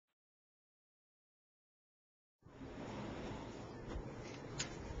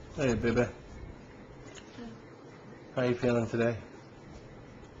Hey, baby. How are you feeling today?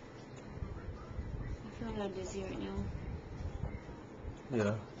 I feel a little dizzy right now.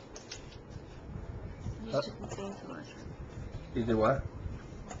 Yeah. I just took a painkiller. You did what?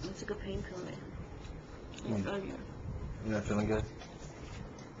 I took a painkiller earlier. You're not feeling good?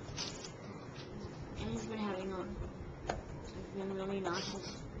 And he's been having he's been really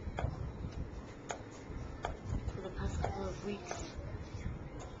nauseous for the past couple of weeks.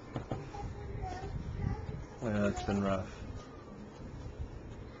 Yeah, it's been rough.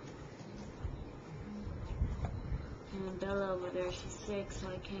 And Bella over there, she's sick, so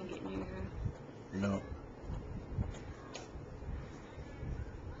I can't get near her. No.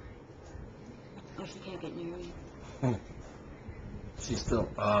 Or she can't get near me. She's still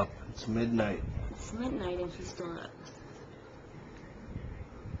up. It's midnight. It's midnight and she's still up.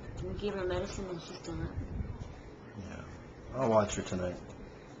 We gave her medicine and she's still up. Yeah. I'll watch her tonight.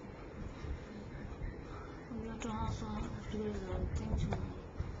 We have to also have to go to the thing tonight.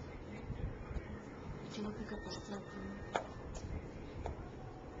 To go pick up the stuff.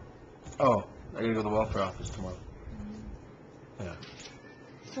 Oh, I gotta go to the welfare office tomorrow. Mm-hmm. Yeah.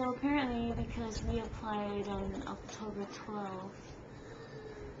 So apparently, because we applied on October 12th,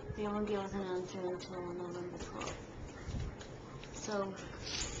 they won't give us an answer until November 12th. So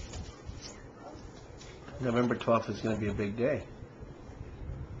November 12th is gonna be a big day.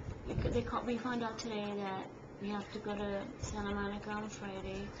 we found out today that we have to go to Santa Monica on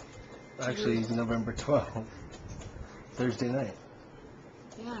Friday. Actually, it's November 12th. Thursday night.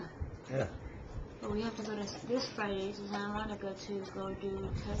 Yeah. Yeah. But we have to go to this Friday to Santa Monica to go do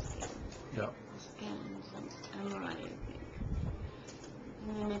testing. Yeah. Scans and MRI, I think.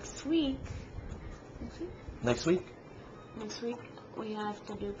 And then next week, Next week? Next week we have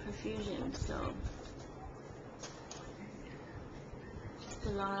to do perfusion, so just a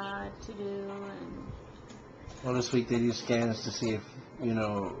lot to do and Well, this week they do scans to see if, you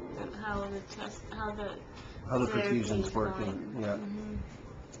know, how the perfusion's is working. going. Yeah. Mm-hmm.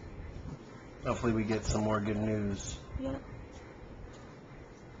 Hopefully we get some more good news. Yeah.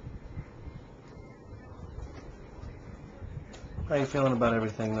 How you feeling about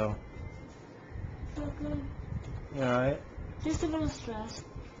everything, though? Feel good. You alright? Just a little stressed.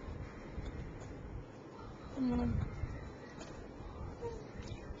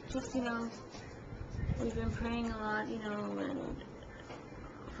 Just, we've been praying a lot, and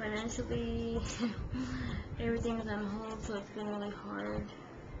financially, everything's on hold, so it's been really hard.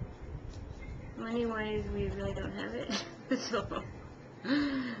 Money-wise, we really don't have it, so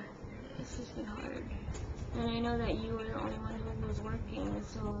it's just been hard. And I know that you were the only one who was working,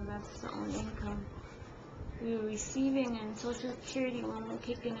 so that's the only income we were receiving, and Social Security won't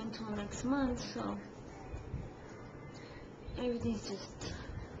kick in until next month, so everything's just,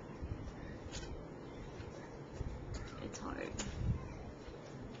 it's hard.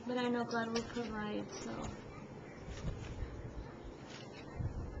 But I know God will provide, so.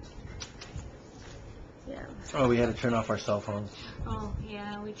 Yeah. Oh, we had to turn off our cell phones. Oh,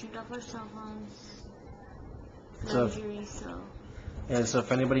 yeah, we turned off our cell phones. So, Luxury, so. Yeah, so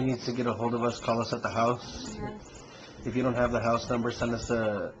if anybody needs to get a hold of us, call us at the house. Yes. If you don't have the house number, send us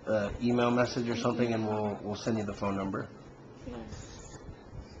a email message or something, and we'll send you the phone number. Yes.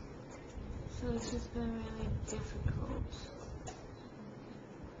 So it's just been really difficult.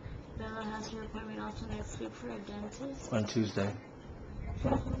 Bella has her appointment also next week for a dentist. On Tuesday.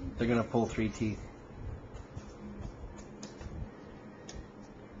 They're going to pull 3 teeth.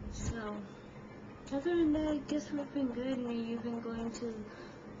 So, other than that, I guess we've been good. You've been going to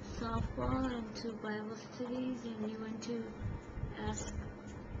softball and to Bible studies, and you went to Ask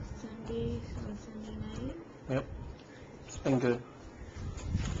Sundays on Sunday night. Yep. It's been good.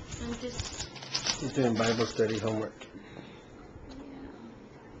 I'm just... He's doing Bible study homework.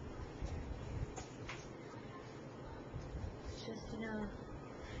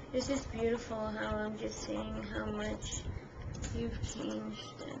 It's just beautiful how I'm just seeing how much you've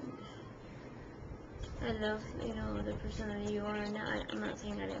changed, and I love, the person that you are now. I'm not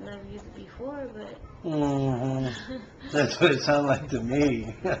saying I didn't love you before, but... That's what it sounded like to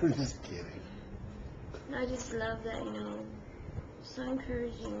me. I'm just kidding. I just love that, so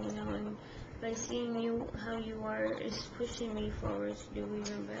encouraging, and by seeing you, how you are, is pushing me forward to do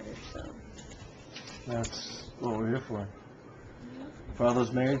even better, so... That's what we're here for. For all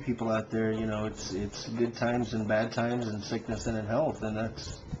those married people out there, it's good times and bad times and sickness and in health, and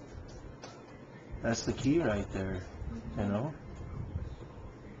that's the key right there,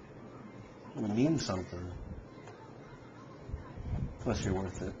 It means something. Plus you're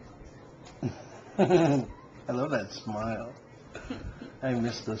worth it. I love that smile. I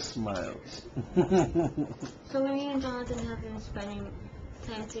miss those smiles. So me and Jonathan have been spending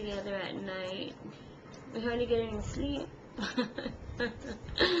time together at night. We hardly get any sleep.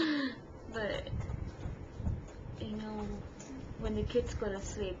 But, you know, when the kids go to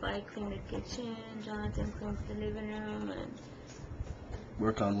sleep, I clean the kitchen, Jonathan cleans the living room, and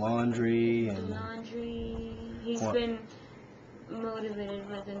work on laundry do and laundry. He's what? been motivated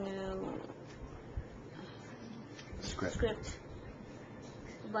with a new script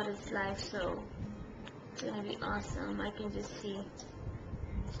about his life, so it's gonna be awesome. I can just see,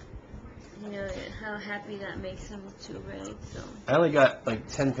 you know, how happy that makes him too, right? So I only got like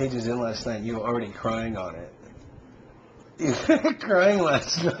 10 pages in last night. You were already crying on it. You were crying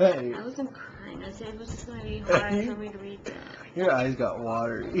last night. I wasn't crying. I said it was just gonna be hard for me to read that. Your eyes got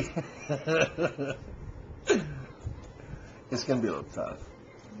watery. It's gonna be a little tough.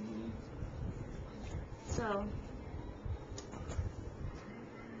 So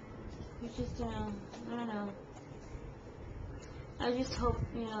it's just, you know, I don't know. I just hope,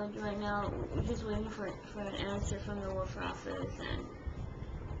 you know, right now we're just waiting for an answer from the welfare office and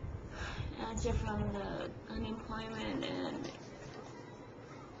answer from the unemployment, and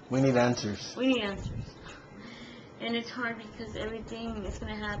We need answers. we need answers. And it's hard because everything is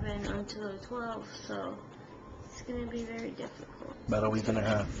going to happen until the 12th, so it's going to be very difficult. About a week and a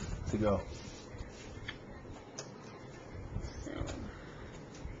half to go. So,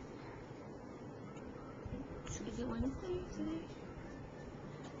 is it Wednesday today?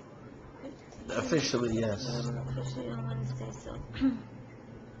 Officially, yes. Officially on Wednesday, so.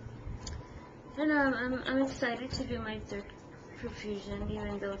 And I'm excited to do my third perfusion,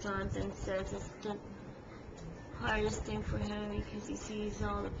 even though Jonathan says it's the hardest thing for him because he sees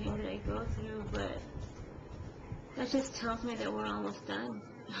all the pain that I go through, but that just tells me that we're almost done.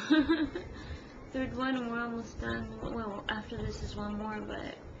 Third one and we're almost done. Well, after this is one more,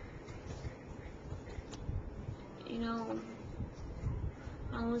 but you know,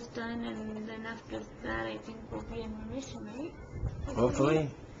 almost done, and then after that I think we'll be in remission, right? Hopefully.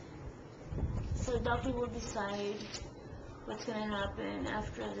 So the doctor will decide what's going to happen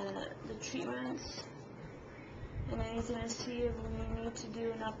after the treatments, and then he's going to see if we need to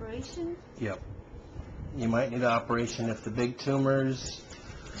do an operation. Yep. You might need an operation if the big tumors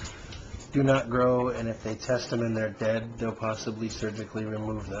do not grow, and if they test them and they're dead, they'll possibly surgically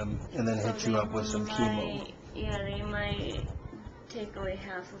remove them and then hit you up with some chemo. Yeah, they might take away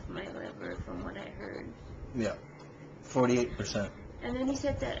half of my liver from what I heard. Yeah. 48%. And then he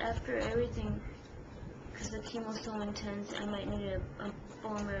said that after everything, because the chemo's so intense, I might need a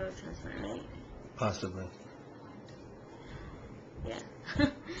bone marrow transplant, right? Possibly. Yeah.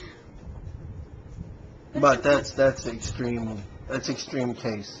 But that's extreme. That's extreme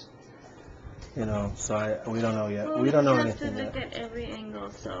case. You know, so we don't know yet. Well, we don't know have anything to look yet. at every angle,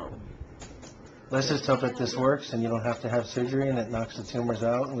 so. Let's just hope that this works and you don't have to have surgery and it knocks the tumors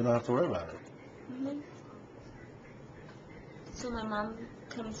out and we don't have to worry about it. So my mom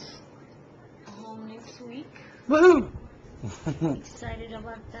comes home next week. Woohoo! Excited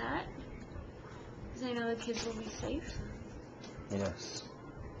about that. Because I know the kids will be safe. Yes.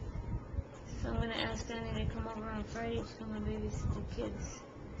 So I'm going to ask Danny to come over on Friday to come and babysit the kids.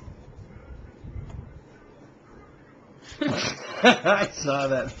 I saw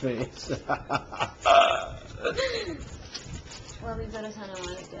that face. Well, we go to Santa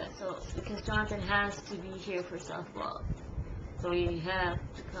Monica, so because Jonathan has to be here for softball. So we have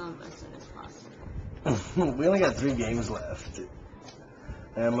to come as soon as possible. We only got 3 games left.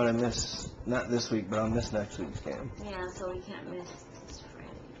 And I'm going to miss, not this week, but I'll miss next week's game. Yeah, so we can't miss this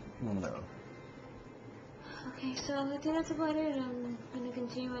Friday. No. Okay, so I think that's about it. I'm going to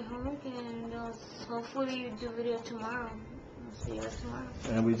continue my homework, and I'll hopefully do video tomorrow. I'll see you guys tomorrow.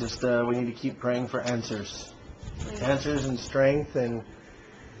 And we just, we need to keep praying for answers. Yeah. Answers and strength, and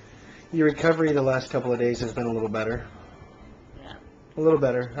your recovery the last couple of days has been a little better. Yeah. A little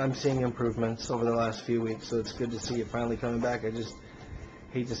better. I'm seeing improvements over the last few weeks, so it's good to see it finally coming back. I just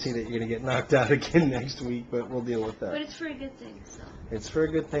hate to see that you're going to get knocked out again next week, but we'll deal with that. But it's for a good thing, so. It's for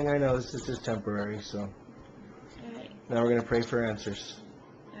a good thing. I know this is just temporary, so. Alright. Now we're going to pray for answers.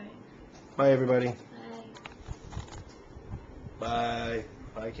 Alright. Bye, everybody. Bye. Bye.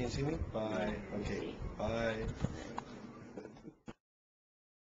 Bye. Can you see me? Bye. Yeah, Okay. see. Bye.